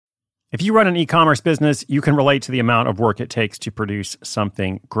If you run an e-commerce business, you can relate to the amount of work it takes to produce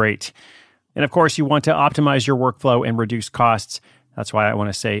something great. And of course, you want to optimize your workflow and reduce costs. That's why I want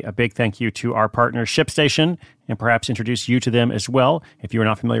to say a big thank you to our partner, ShipStation, and perhaps introduce you to them as well. If you're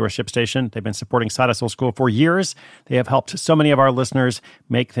not familiar with ShipStation, they've been supporting Side Hustle School for years. They have helped so many of our listeners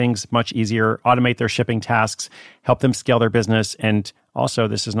make things much easier, automate their shipping tasks, help them scale their business, and also,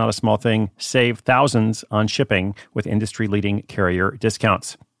 this is not a small thing, save thousands on shipping with industry-leading carrier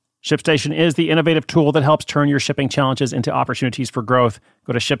discounts. ShipStation is the innovative tool that helps turn your shipping challenges into opportunities for growth.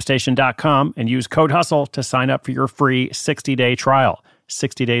 Go to ShipStation.com and use code HUSTLE to sign up for your free 60-day trial.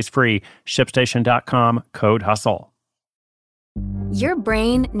 60 days free. ShipStation.com, code HUSTLE. Your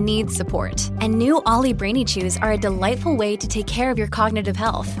brain needs support, and new Ollie Brainy Chews are a delightful way to take care of your cognitive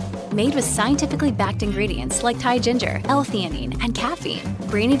health. Made with scientifically backed ingredients like Thai ginger, L-theanine, and caffeine,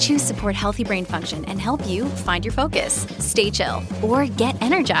 Brainy Chews support healthy brain function and help you find your focus, stay chill, or get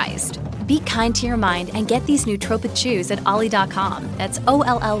energized. Be kind to your mind and get these nootropic chews at ollie.com. That's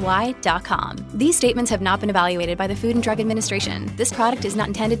OLLY.com. These statements have not been evaluated by the Food and Drug Administration. This product is not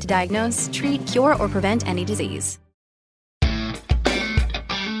intended to diagnose, treat, cure, or prevent any disease.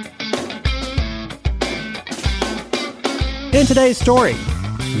 In today's story,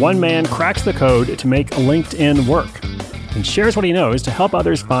 one man cracks the code to make LinkedIn work and shares what he knows to help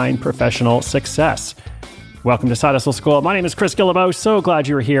others find professional success. Welcome to Side Hustle School. My name is Chris Guillebeau. So glad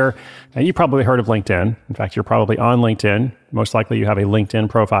you're here. And you probably heard of LinkedIn. In fact, you're probably on LinkedIn. Most likely you have a LinkedIn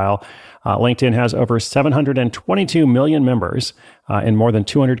profile. LinkedIn has over 722 million members in more than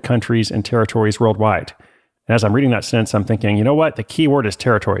 200 countries and territories worldwide. And as I'm reading that sentence, I'm thinking, you know what? The key word is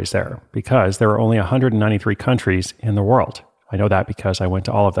territories there, because there are only 193 countries in the world. I know that because I went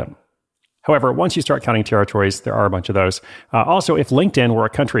to all of them. However, once you start counting territories, there are a bunch of those. Also, if LinkedIn were a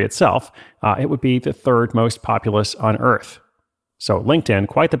country itself, it would be the third most populous on Earth. So LinkedIn,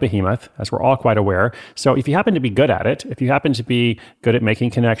 quite the behemoth, as we're all quite aware. So if you happen to be good at it, if you happen to be good at making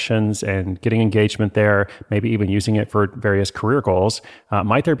connections and getting engagement there, maybe even using it for various career goals,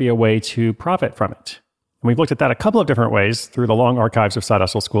 might there be a way to profit from it? And we've looked at that a couple of different ways through the long archives of Side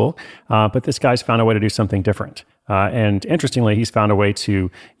Hustle School, but this guy's found a way to do something different. And interestingly, he's found a way to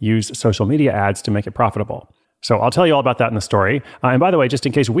use social media ads to make it profitable. So I'll tell you all about that in the story. And by the way, just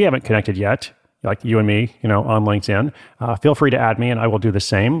in case we haven't connected yet, like you and me, on LinkedIn, feel free to add me and I will do the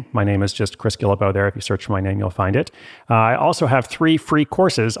same. My name is just Chris Guillebeau there. If you search for my name, you'll find it. I also have 3 free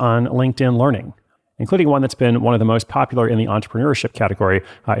courses on LinkedIn Learning, including one that's been one of the most popular in the entrepreneurship category.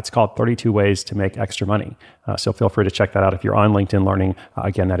 It's called 32 Ways to Make Extra Money. So feel free to check that out if you're on LinkedIn Learning.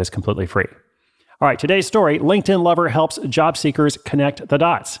 Again, that is completely free. All right, today's story, LinkedIn lover helps job seekers connect the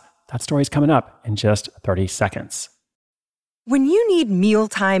dots. That story's coming up in just 30 seconds. When you need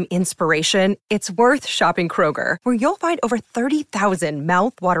mealtime inspiration, it's worth shopping Kroger, where you'll find over 30,000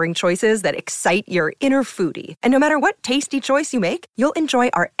 mouth-watering choices that excite your inner foodie. And no matter what tasty choice you make, you'll enjoy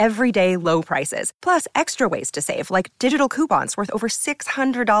our everyday low prices, plus extra ways to save, like digital coupons worth over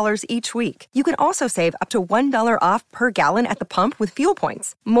 $600 each week. You can also save up to $1 off per gallon at the pump with fuel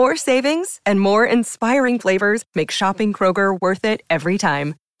points. More savings and more inspiring flavors make shopping Kroger worth it every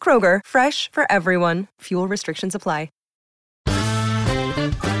time. Kroger, fresh for everyone. Fuel restrictions apply.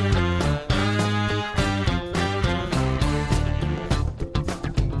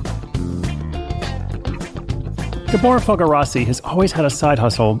 Gabor Fogarasi has always had a side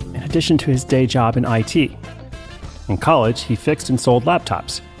hustle in addition to his day job in IT. In college, he fixed and sold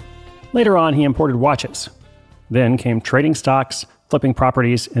laptops. Later on, he imported watches. Then came trading stocks, flipping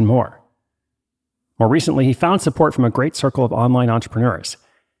properties, and more. More recently, he found support from a great circle of online entrepreneurs.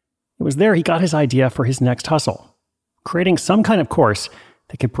 It was there he got his idea for his next hustle, creating some kind of course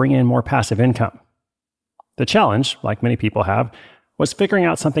that could bring in more passive income. The challenge, like many people have, was figuring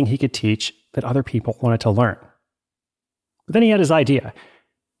out something he could teach that other people wanted to learn. But then he had his idea.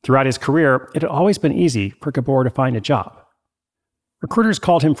 Throughout his career, it had always been easy for Gabor to find a job. Recruiters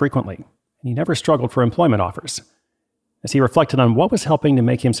called him frequently, and he never struggled for employment offers. As he reflected on what was helping to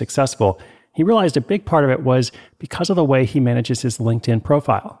make him successful, he realized a big part of it was because of the way he manages his LinkedIn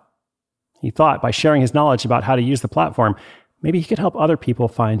profile. He thought by sharing his knowledge about how to use the platform, maybe he could help other people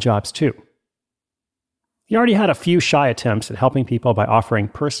find jobs too. He already had a few shy attempts at helping people by offering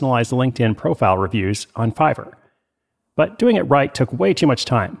personalized LinkedIn profile reviews on Fiverr. But doing it right took way too much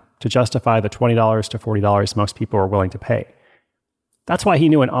time to justify the $20 to $40 most people were willing to pay. That's why he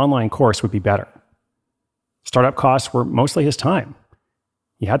knew an online course would be better. Startup costs were mostly his time.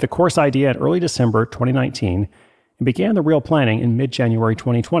 He had the course idea in early December 2019 and began the real planning in mid-January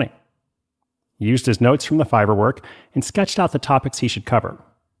 2020. He used his notes from the Fiverr work and sketched out the topics he should cover.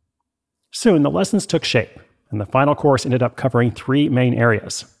 Soon, the lessons took shape, and the final course ended up covering 3 main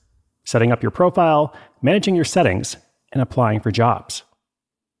areas: setting up your profile, managing your settings, and applying for jobs.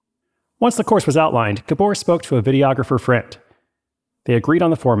 Once the course was outlined, Gabor spoke to a videographer friend. They agreed on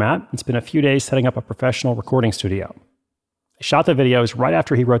the format and spent a few days setting up a professional recording studio. They shot the videos right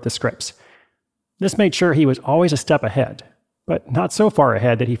after he wrote the scripts. This made sure he was always a step ahead, but not so far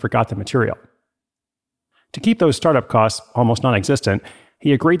ahead that he forgot the material. To keep those startup costs almost non-existent,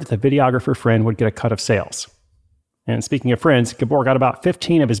 he agreed that the videographer friend would get a cut of sales. And speaking of friends, Gabor got about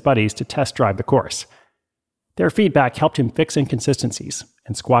 15 of his buddies to test drive the course. Their feedback helped him fix inconsistencies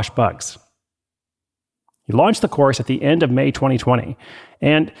and squash bugs. He launched the course at the end of May 2020.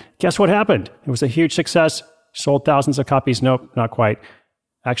 And guess what happened? It was a huge success. Sold thousands of copies. Nope, not quite.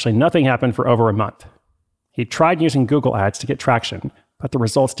 Actually, nothing happened for over a month. He tried using Google Ads to get traction, but the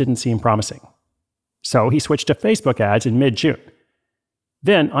results didn't seem promising. So he switched to Facebook ads in mid-June.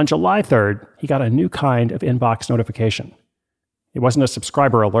 Then, on July 3rd, he got a new kind of inbox notification. It wasn't a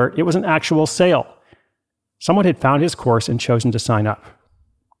subscriber alert, it was an actual sale. Someone had found his course and chosen to sign up.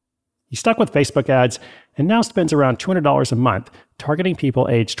 He stuck with Facebook ads and now spends around $200 a month targeting people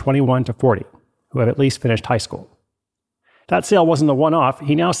aged 21 to 40 who have at least finished high school. That sale wasn't a one-off.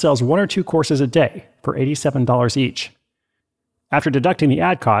 He now sells 1 or 2 courses a day for $87 each. After deducting the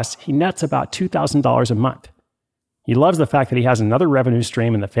ad costs, he nets about $2,000 a month. He loves the fact that he has another revenue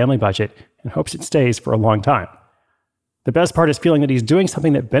stream in the family budget and hopes it stays for a long time. The best part is feeling that he's doing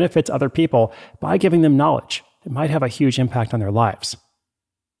something that benefits other people by giving them knowledge that might have a huge impact on their lives.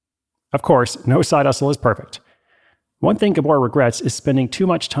 Of course, no side hustle is perfect. One thing Gabor regrets is spending too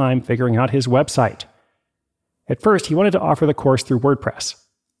much time figuring out his website. At first, he wanted to offer the course through WordPress,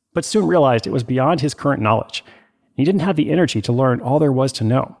 but soon realized it was beyond his current knowledge. He didn't have the energy to learn all there was to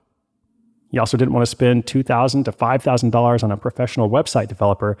know. He also didn't want to spend $2,000 to $5,000 on a professional website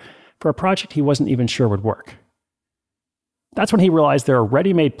developer for a project he wasn't even sure would work. That's when he realized there are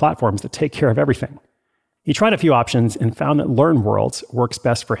ready-made platforms that take care of everything. He tried a few options and found that LearnWorlds works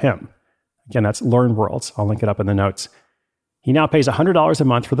best for him. Again, that's LearnWorlds. I'll link it up in the notes. He now pays $100 a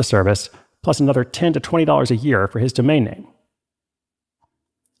month for the service, plus another $10 to $20 a year for his domain name.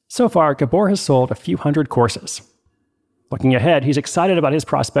 So far, Gabor has sold a few hundred courses. Looking ahead, he's excited about his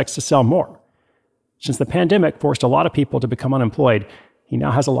prospects to sell more. Since the pandemic forced a lot of people to become unemployed, he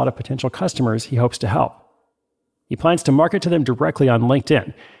now has a lot of potential customers he hopes to help. He plans to market to them directly on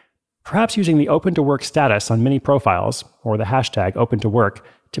LinkedIn, perhaps using the Open to Work status on many profiles, or the hashtag Open to Work,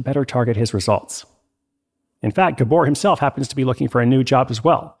 to better target his results. In fact, Gabor himself happens to be looking for a new job as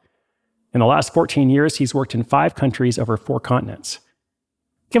well. In the last 14 years, he's worked in 5 countries over 4 continents.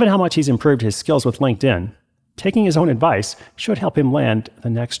 Given how much he's improved his skills with LinkedIn, taking his own advice should help him land the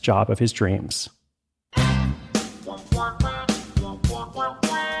next job of his dreams.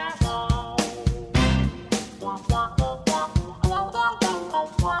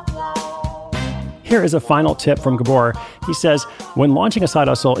 Here is a final tip from Gabor. He says, when launching a side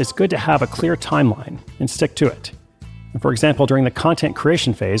hustle, it's good to have a clear timeline and stick to it. And for example, during the content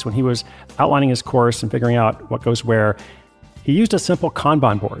creation phase, when he was outlining his course and figuring out what goes where, he used a simple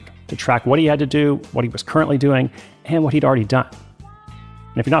Kanban board to track what he had to do, what he was currently doing, and what he'd already done.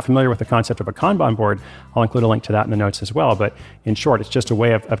 And if you're not familiar with the concept of a Kanban board, I'll include a link to that in the notes as well. But in short, it's just a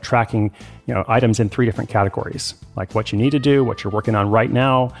way of tracking, items in 3 different categories, like what you need to do, what you're working on right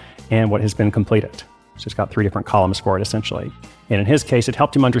now, and what has been completed. So it's got 3 different columns for it, essentially. And in his case, it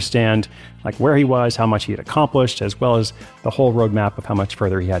helped him understand where he was, how much he had accomplished, as well as the whole roadmap of how much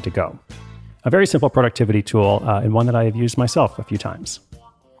further he had to go. A very simple productivity tool, and one that I have used myself a few times.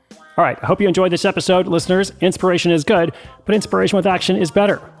 All right, I hope you enjoyed this episode. Listeners, inspiration is good, but inspiration with action is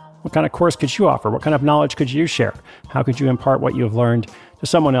better. What kind of course could you offer? What kind of knowledge could you share? How could you impart what you have learned to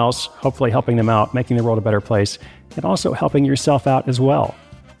someone else, hopefully helping them out, making the world a better place, and also helping yourself out as well?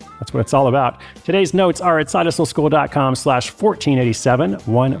 That's what it's all about. Today's notes are at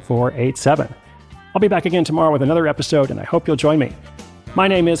sidehustleschool.com/1487-1487. I'll be back again tomorrow with another episode, and I hope you'll join me. My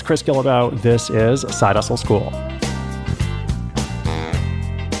name is Chris Guillebeau. This is Side Hustle School.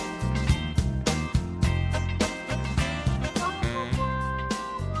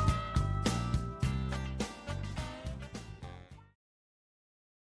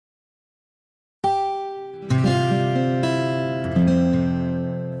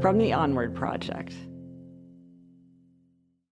 From the Onward Project.